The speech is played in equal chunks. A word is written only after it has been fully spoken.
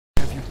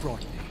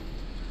brought me?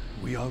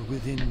 We are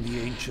within the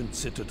ancient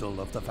citadel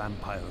of the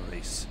vampire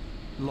race,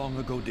 long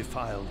ago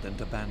defiled and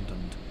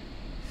abandoned.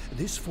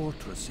 This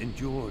fortress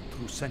endured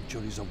through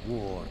centuries of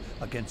war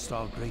against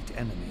our great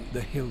enemy,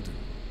 The Hilden.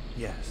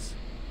 Yes.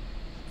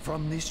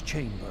 From this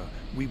chamber,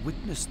 we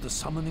witnessed the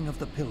summoning of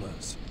the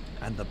Pillars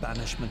and the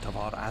banishment of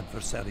our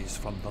adversaries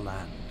from the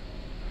land.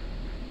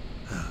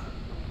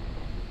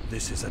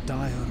 This is a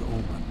dire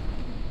omen.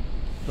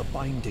 The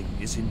binding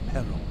is in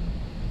peril.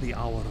 The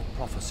hour of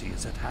prophecy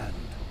is at hand.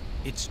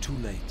 It's too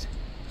late.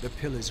 The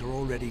Pillars are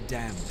already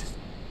damned.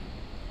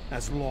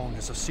 As long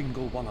as a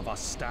single one of us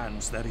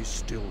stands, there is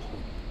still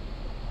hope.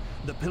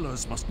 The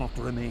Pillars must not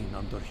remain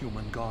under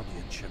human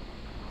guardianship.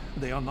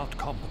 They are not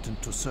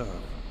competent to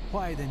serve.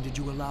 Why then did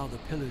you allow the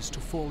Pillars to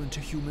fall into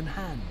human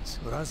hands?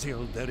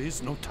 Raziel, there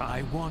is no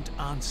time. I want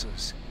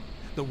answers.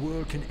 The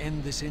world can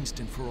end this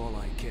instant for all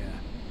I care.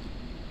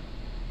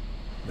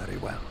 Very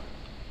well.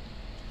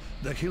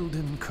 The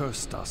Hilden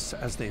cursed us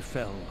as they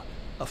fell,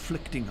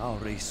 afflicting our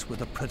race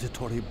with a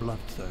predatory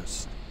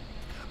bloodthirst.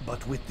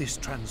 But with this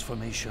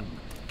transformation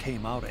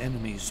came our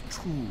enemy's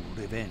true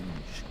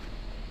revenge.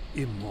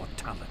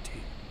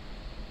 Immortality.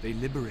 They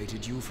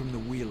liberated you from the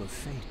Wheel of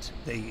Fate.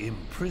 They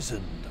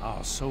imprisoned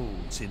our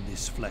souls in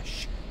this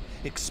flesh,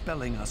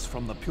 expelling us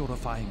from the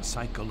purifying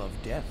cycle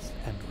of death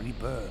and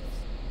rebirth.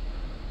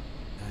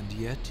 And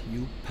yet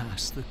you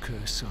passed the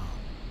curse on.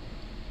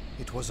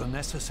 It was a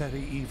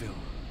necessary evil.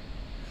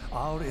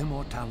 Our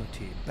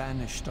immortality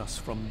banished us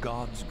from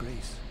God's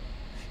grace.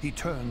 He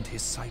turned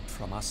his sight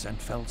from us and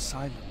fell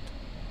silent.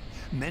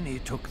 Many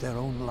took their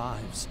own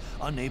lives,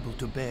 unable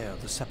to bear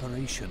the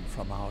separation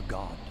from our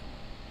God.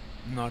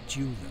 Not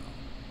you,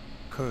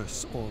 though.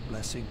 Curse or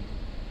blessing,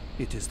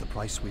 it is the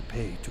price we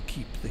pay to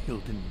keep the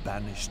Hilden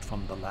banished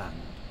from the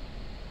land.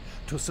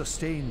 To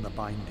sustain the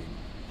binding,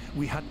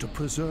 we had to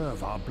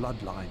preserve our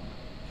bloodline,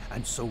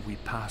 and so we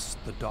passed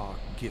the dark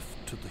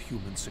gift to the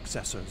human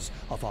successors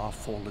of our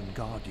fallen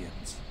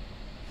guardians.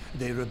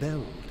 They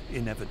rebelled,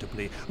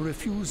 inevitably,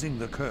 refusing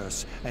the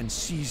curse and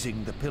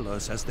seizing the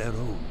Pillars as their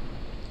own.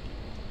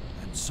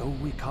 And so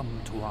we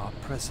come to our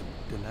present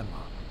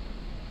dilemma.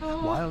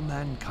 While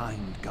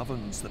mankind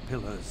governs the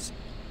Pillars,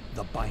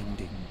 the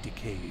binding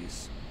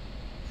decays.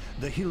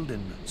 The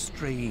Hilden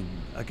strain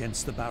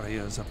against the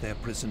barriers of their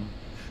prison,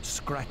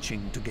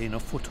 scratching to gain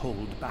a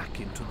foothold back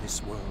into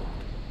this world.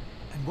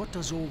 And what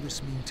does all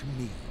this mean to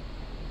me?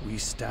 We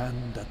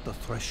stand at the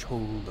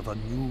threshold of a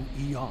new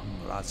eon,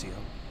 Raziel.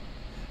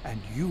 And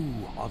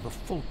you are the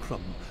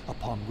fulcrum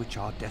upon which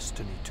our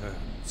destiny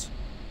turns.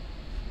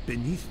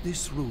 Beneath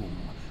this room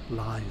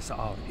lies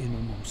our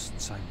innermost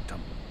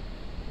sanctum.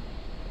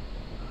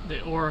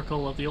 The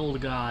Oracle of the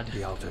Old God.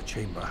 The outer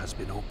chamber has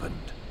been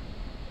opened.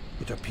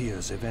 It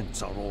appears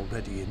events are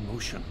already in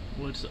motion.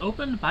 Was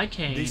opened by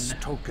Kain. This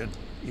token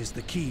is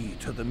the key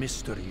to the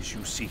mysteries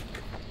you seek.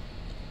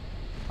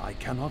 I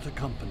cannot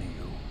accompany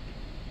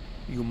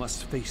you. You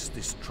must face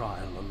this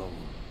trial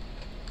alone.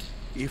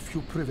 If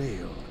you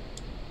prevail,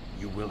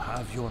 you will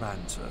have your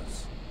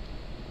answers.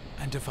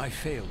 And if I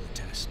fail the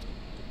test?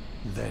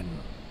 Then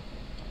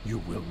you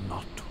will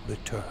not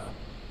return.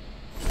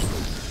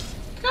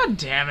 God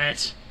damn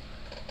it!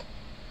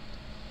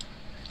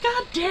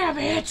 God damn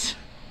it!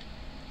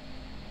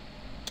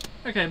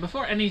 Okay,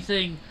 before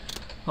anything...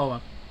 Hold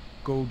on.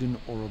 Golden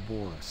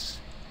Ouroboros.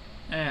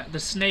 The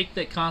snake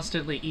that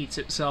constantly eats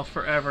itself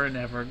forever and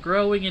ever.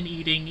 Growing and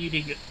eating,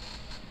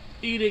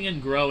 eating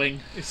and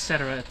growing,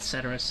 etc.,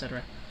 etc.,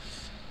 etc.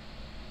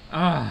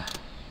 Ah.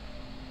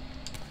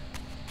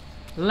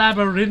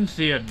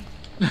 Labyrinthian.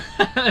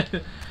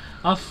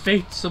 A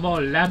fate some more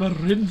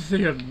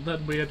labyrinthian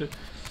than we had.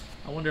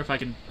 I wonder if I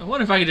can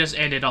just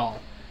end it all.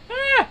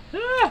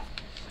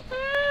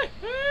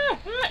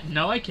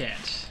 No, I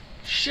can't.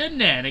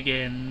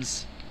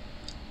 Shenanigans.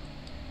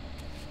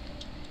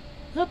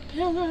 The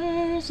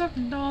Pillars of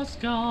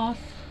Nosgoth.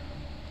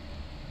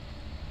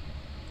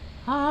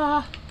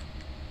 Ah.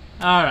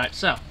 Alright,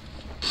 so.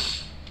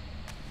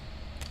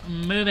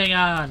 Moving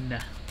on.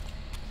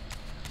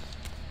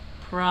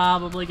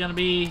 Probably gonna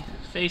be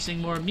facing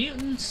more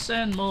mutants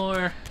and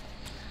more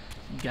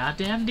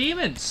goddamn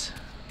demons.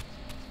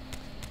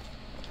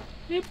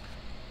 Yep.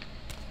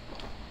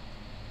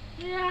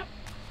 Yep.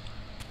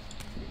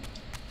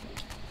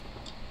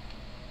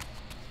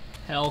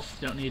 Health.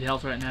 Don't need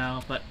health right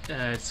now, but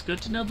it's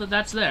good to know that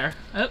that's there.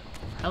 Oh,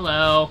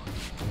 hello.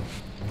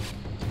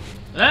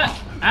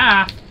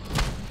 Ah!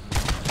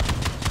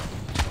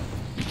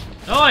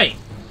 Oi!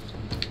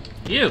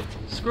 You!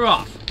 Screw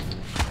off.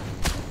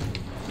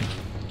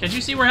 Can't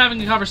you see we're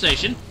having a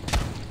conversation?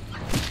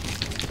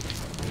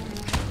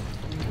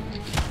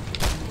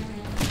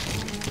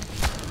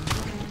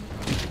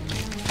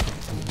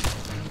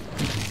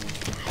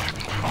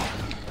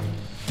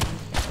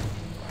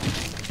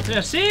 Yeah,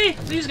 see?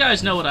 These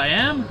guys know what I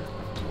am.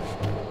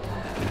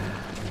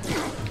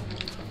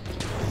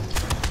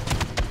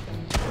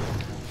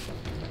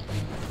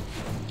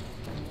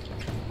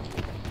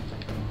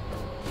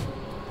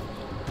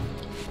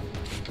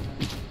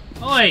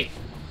 Oi!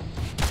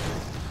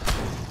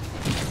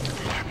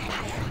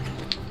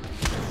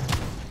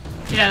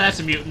 Yeah, that's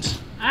a mutant.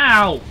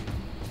 Ow!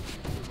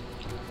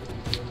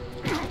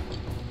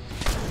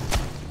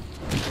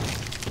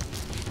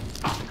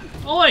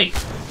 Oi!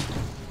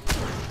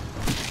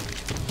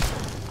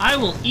 I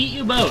will eat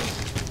you both.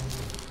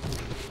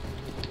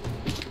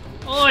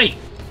 Oi!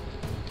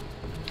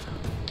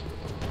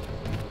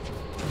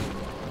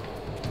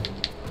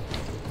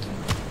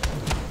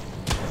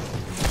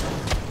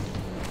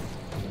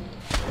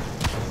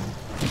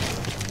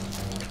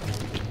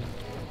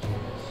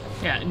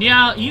 Yeah,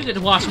 now you get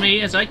to watch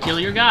me as I kill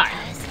your guy.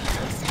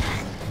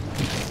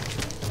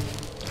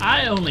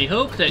 I only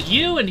hope that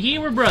you and he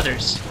were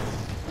brothers.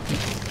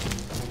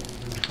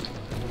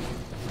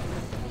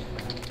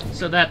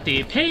 So that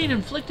the pain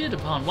inflicted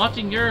upon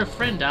watching your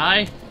friend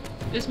die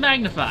is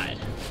magnified.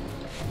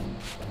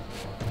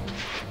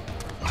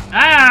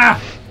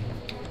 Ah!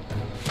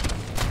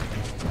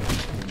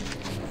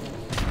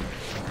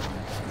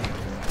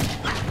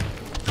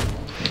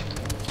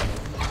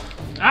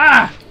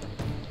 Ah!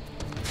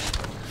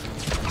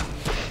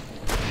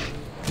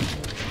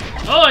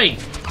 Oi!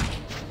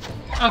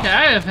 Okay,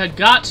 I have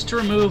got to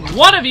remove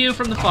one of you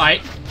from the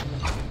fight.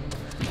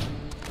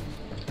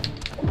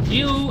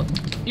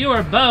 You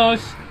are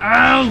both.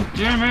 Oh,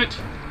 damn it!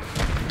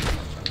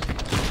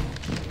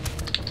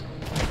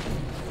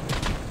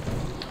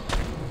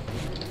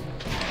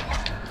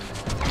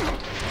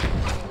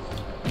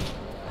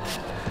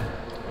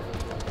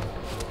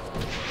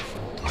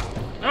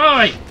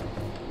 Oi!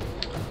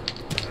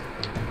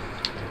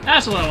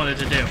 That's what I wanted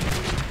to do.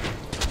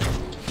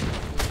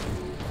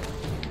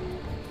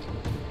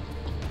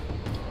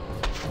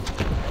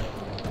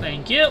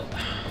 Thank you.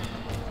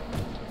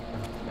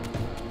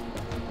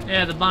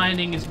 Yeah, the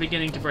binding is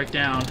beginning to break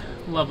down.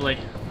 Lovely.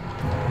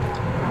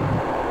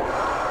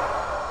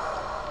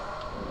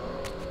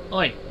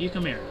 Oi, you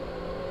come here.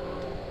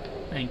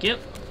 Thank you.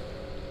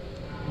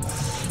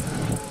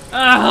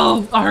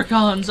 Oh,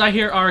 Archons! I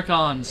hear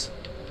Archons.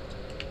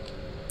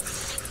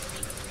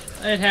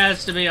 It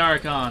has to be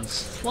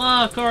Archons.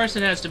 Well, of course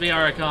it has to be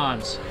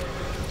Archons.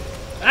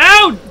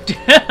 Oh,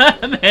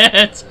 damn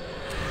it!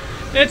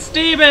 It's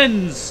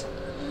demons!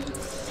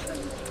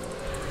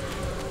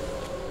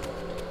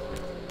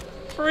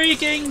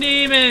 Freaking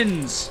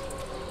demons!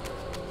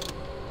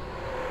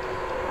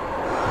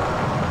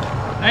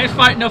 I ain't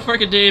fighting no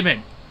freaking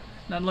demon.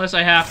 Not unless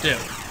I have to.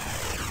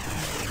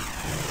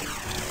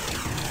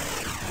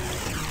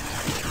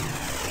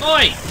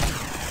 Oi!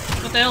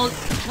 What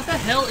the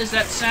hell is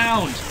that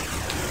sound?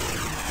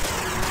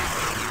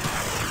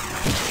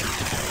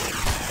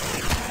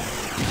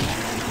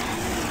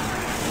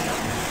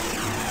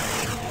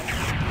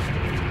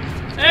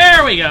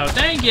 There we go,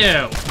 thank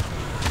you!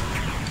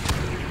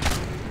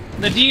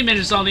 The demon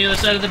is on the other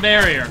side of the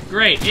barrier.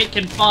 Great, it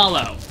can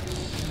follow.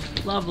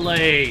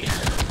 Lovely.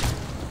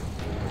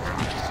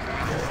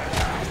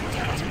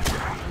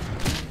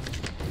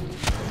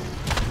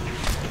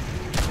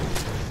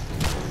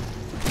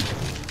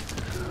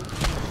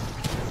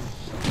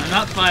 I'm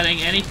not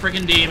fighting any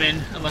freaking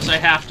demon unless I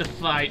have to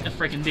fight a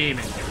freaking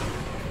demon.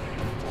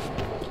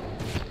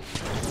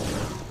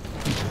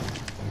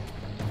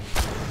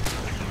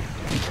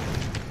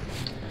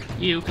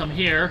 You come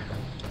here.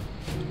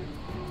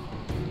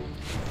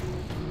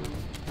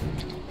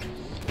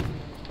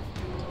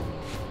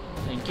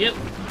 Thank you.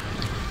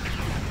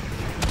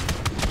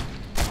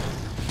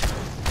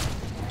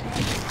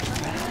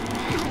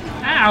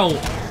 Ow!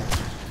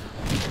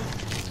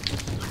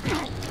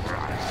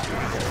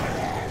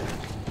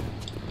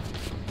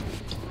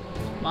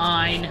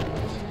 Mine.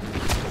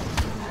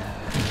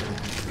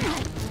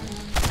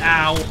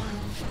 Ow.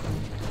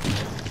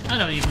 I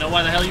don't even know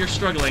why the hell you're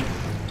struggling.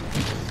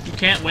 You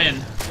can't win.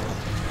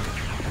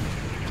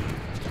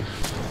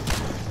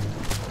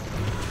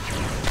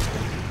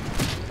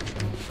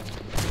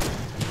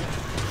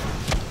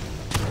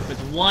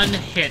 With one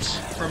hit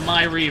from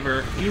my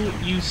Reaver,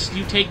 you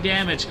take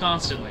damage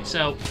constantly,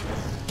 so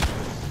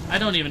I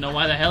don't even know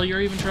why the hell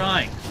you're even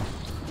trying.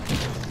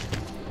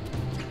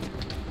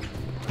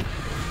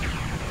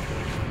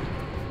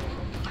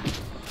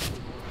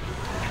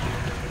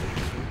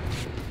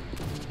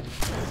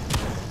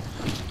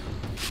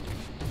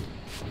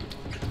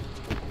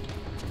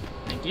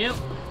 Thank you.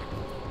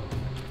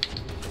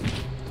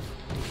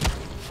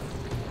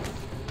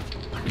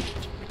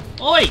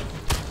 Oi!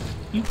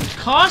 You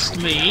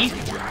cost me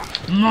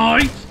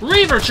my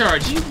Reaver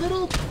charge, you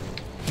little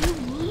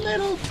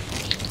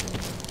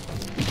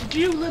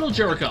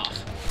jerk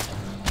off.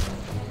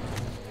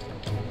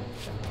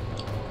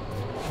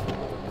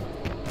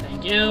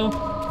 Thank you.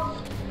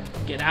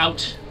 Get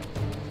out.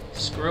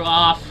 Screw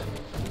off.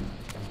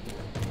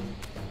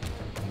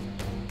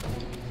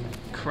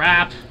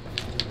 Crap.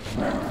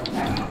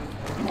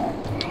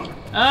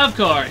 Of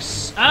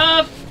course.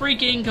 Of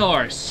freaking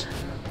course.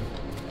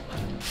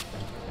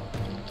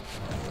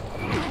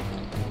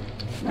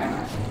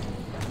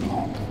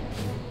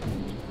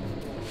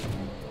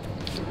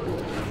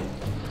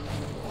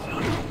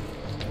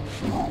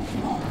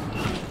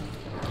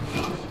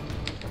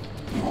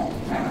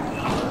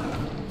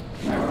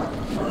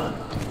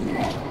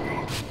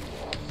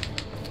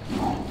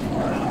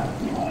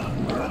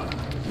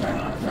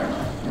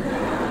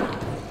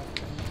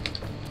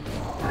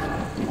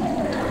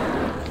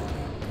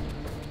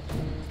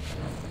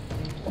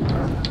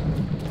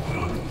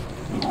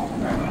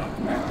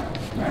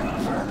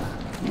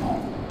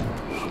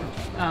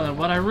 Now then,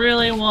 what I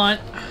really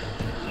want...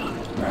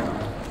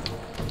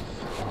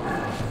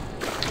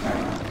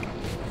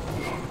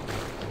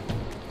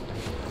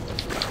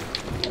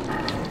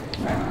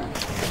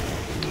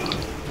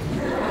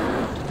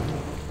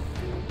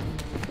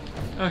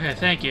 Okay,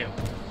 thank you.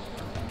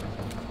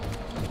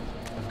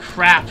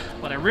 Crap.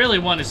 What I really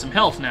want is some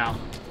health now.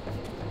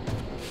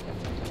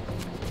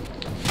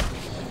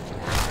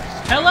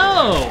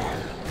 Hello!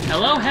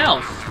 Hello,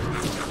 health.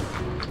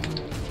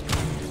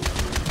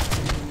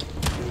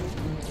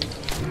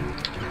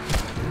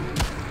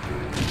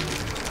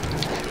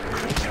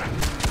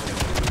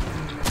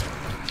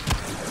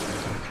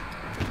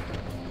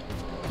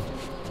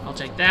 I'll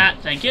take that,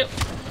 thank you.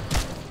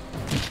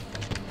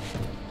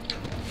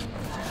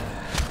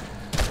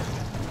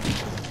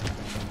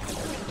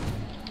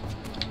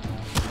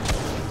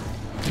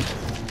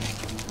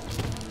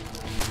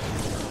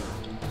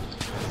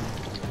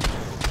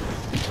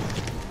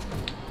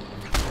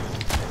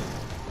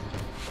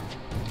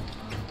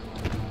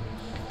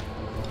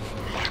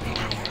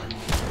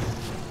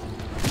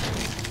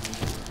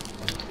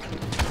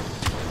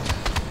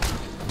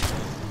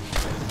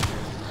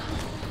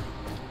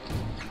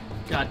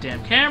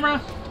 Goddamn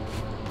camera.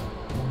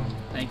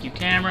 Thank you,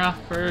 camera,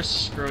 for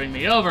screwing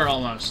me over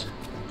almost.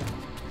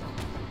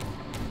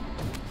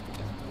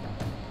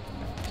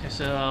 Okay,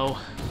 so...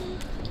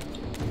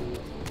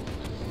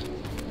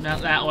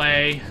 not that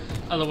way.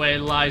 Other way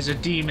lies a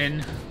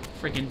demon.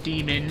 Freaking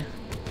demon.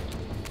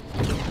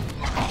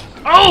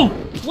 Oh!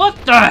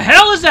 What the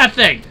hell is that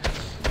thing?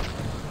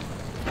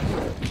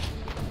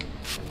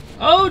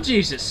 Oh,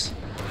 Jesus.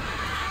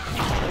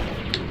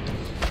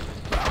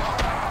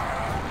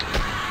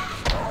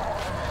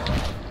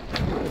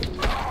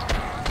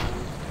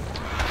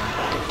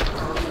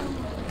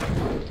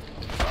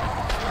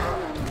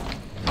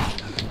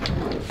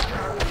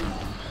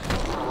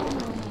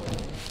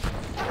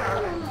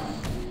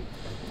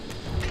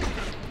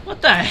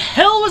 What the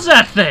hell was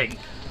that thing?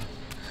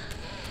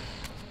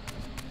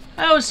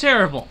 That was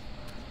terrible.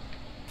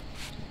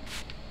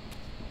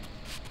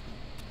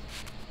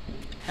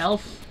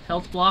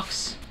 Health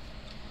blocks.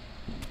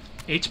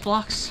 H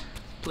blocks,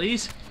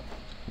 please.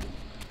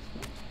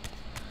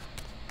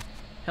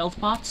 Health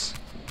pots.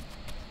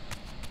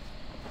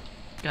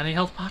 Got any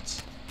health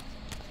pots?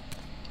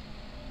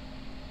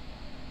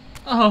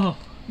 Oh,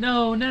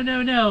 no, no,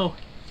 no, no.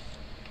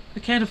 I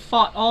can't have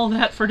fought all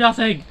that for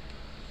nothing.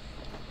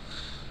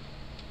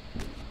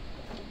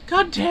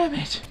 God damn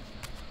it!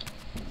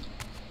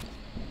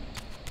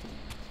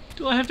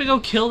 Do I have to go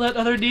kill that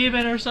other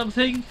demon or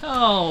something?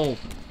 Oh!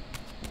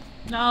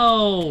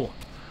 No!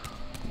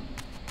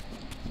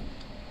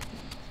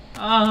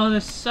 Oh,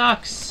 this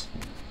sucks!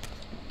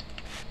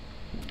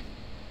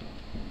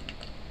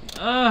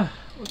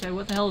 Okay,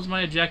 what the hell is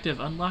my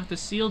objective? Unlock the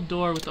sealed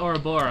door with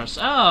Ouroboros.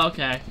 Oh,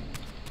 okay.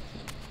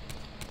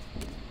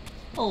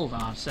 Hold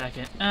on a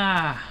second.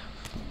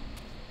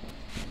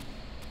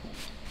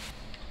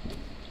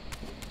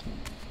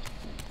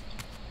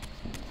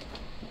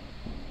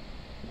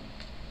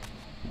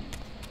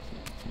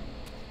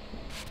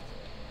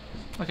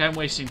 Okay, I'm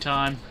wasting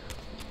time.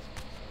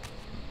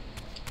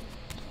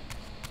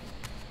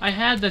 I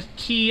had the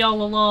key all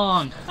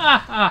along.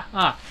 Ha ha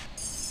ha.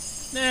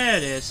 There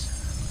it is.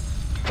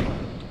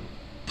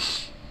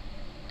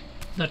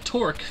 The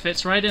torque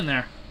fits right in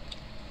there.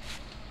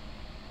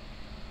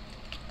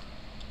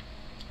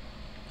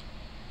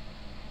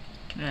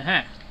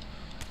 Uh-huh.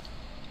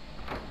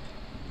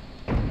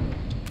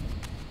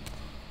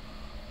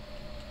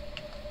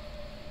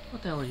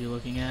 What the hell are you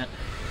looking at?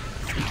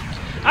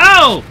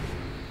 Oh!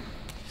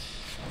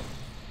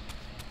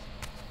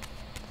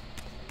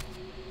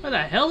 Where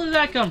the hell did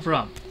that come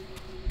from?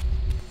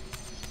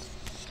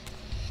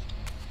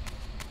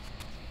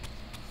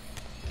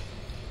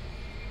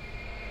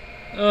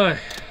 Ugh.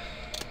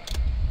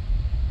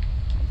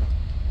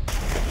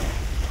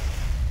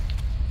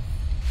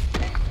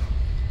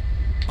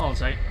 Hold on a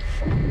second.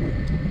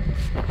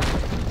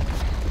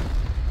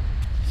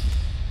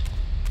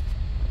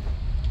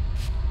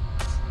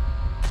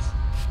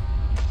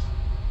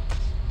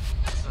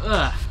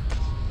 Ugh.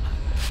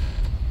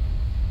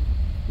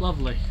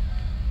 Lovely.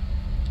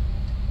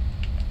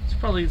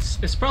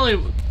 It's probably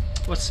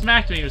what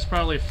smacked me was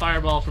probably a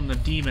fireball from the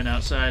demon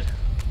outside.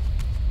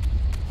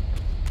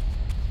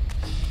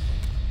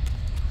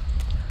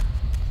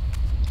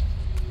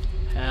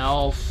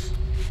 Health.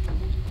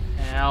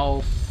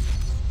 Health.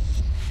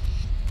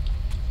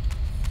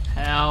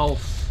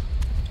 Health.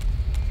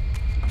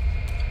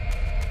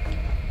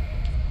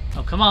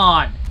 Oh, come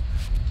on.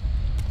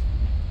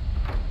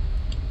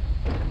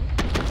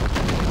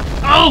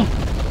 Oh!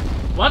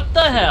 What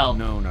the hell?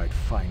 Known I'd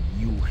find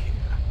you here.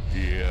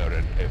 Here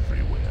and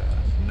everywhere,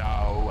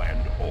 now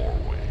and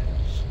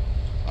always.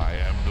 I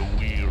am the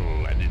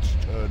wheel and it's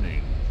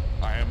turning.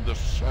 I am the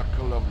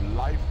circle of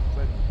life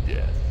and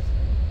death.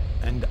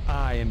 And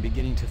I am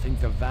beginning to think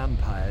the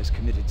vampires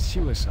committed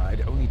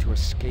suicide only to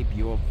escape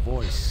your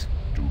voice.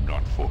 Do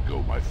not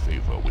forego my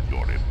favor with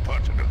your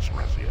impertinence,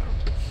 Raziel.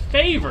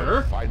 Favor? You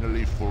have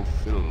finally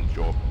fulfilled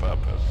your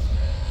purpose.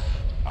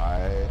 I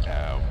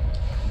am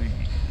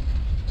pleased.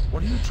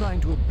 What are you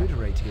trying to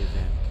obliterate here,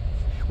 then?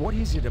 What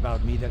is it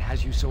about me that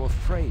has you so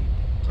afraid?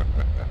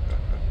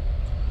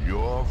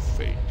 Your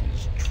fate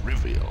is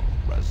trivial,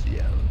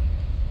 Raziel.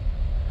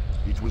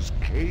 It was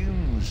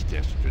Kain's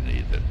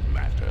destiny that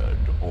mattered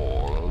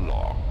all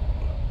along.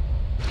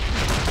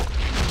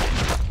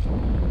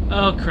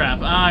 Oh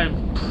crap,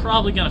 I'm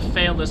probably gonna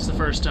fail this the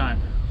first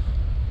time.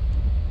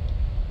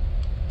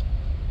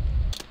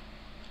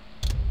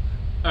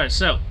 Alright,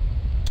 so.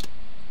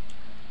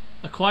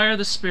 Acquire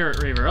the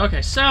Spirit Reaver.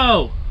 Okay,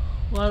 so.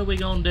 What are we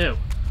gonna do?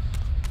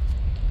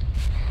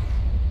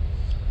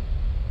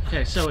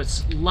 Okay, so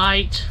it's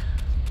light,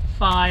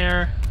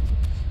 fire,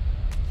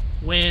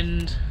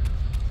 wind.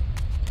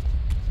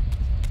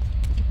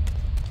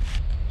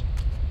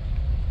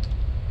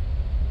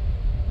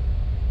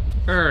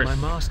 Earth. My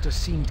master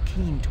seemed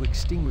keen to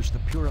extinguish the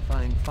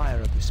purifying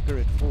fire of the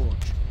Spirit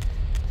Forge.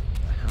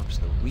 Perhaps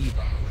the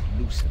Reaver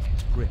would loosen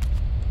his grip.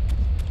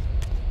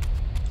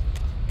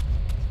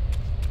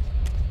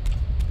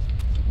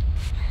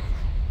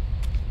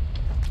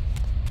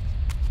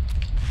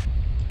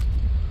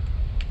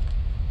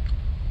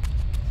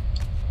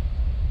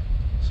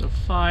 So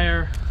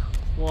fire,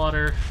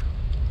 water,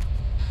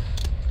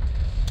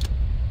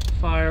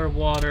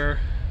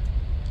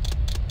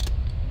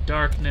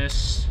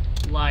 darkness,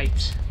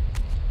 light,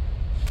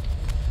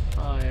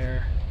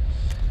 fire,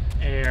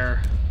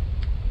 air.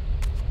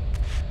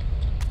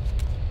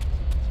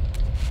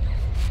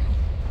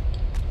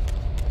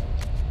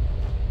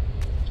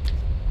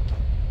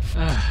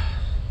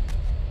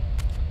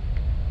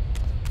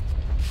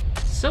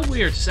 So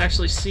weird to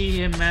actually see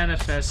him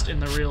manifest in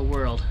the real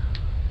world.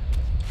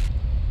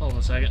 Hold on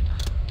a second.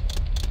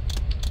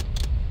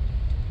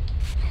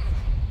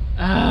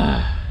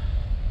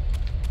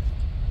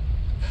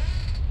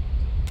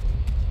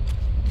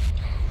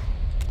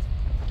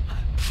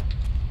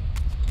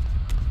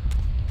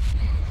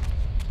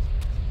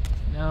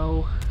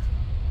 No.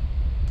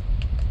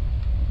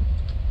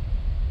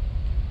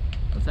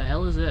 What the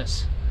hell is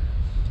this?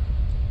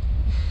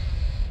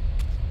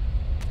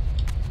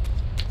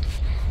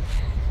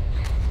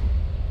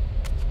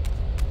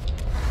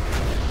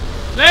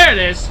 There it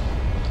is!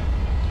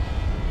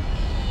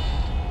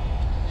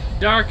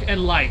 Dark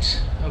and light.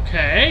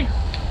 Okay.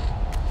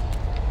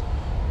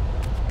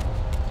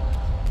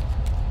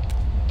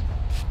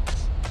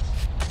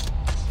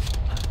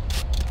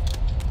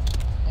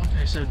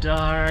 Okay, so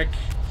darkness,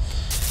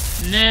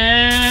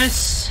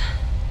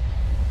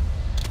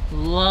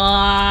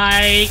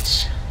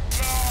 light.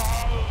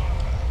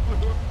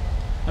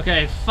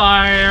 Okay,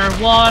 fire,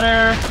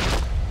 water.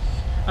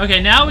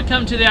 Okay, now we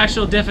come to the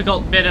actual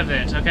difficult bit of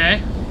it,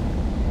 okay?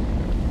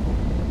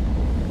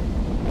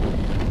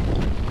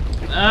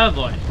 Oh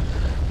boy.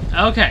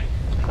 Okay.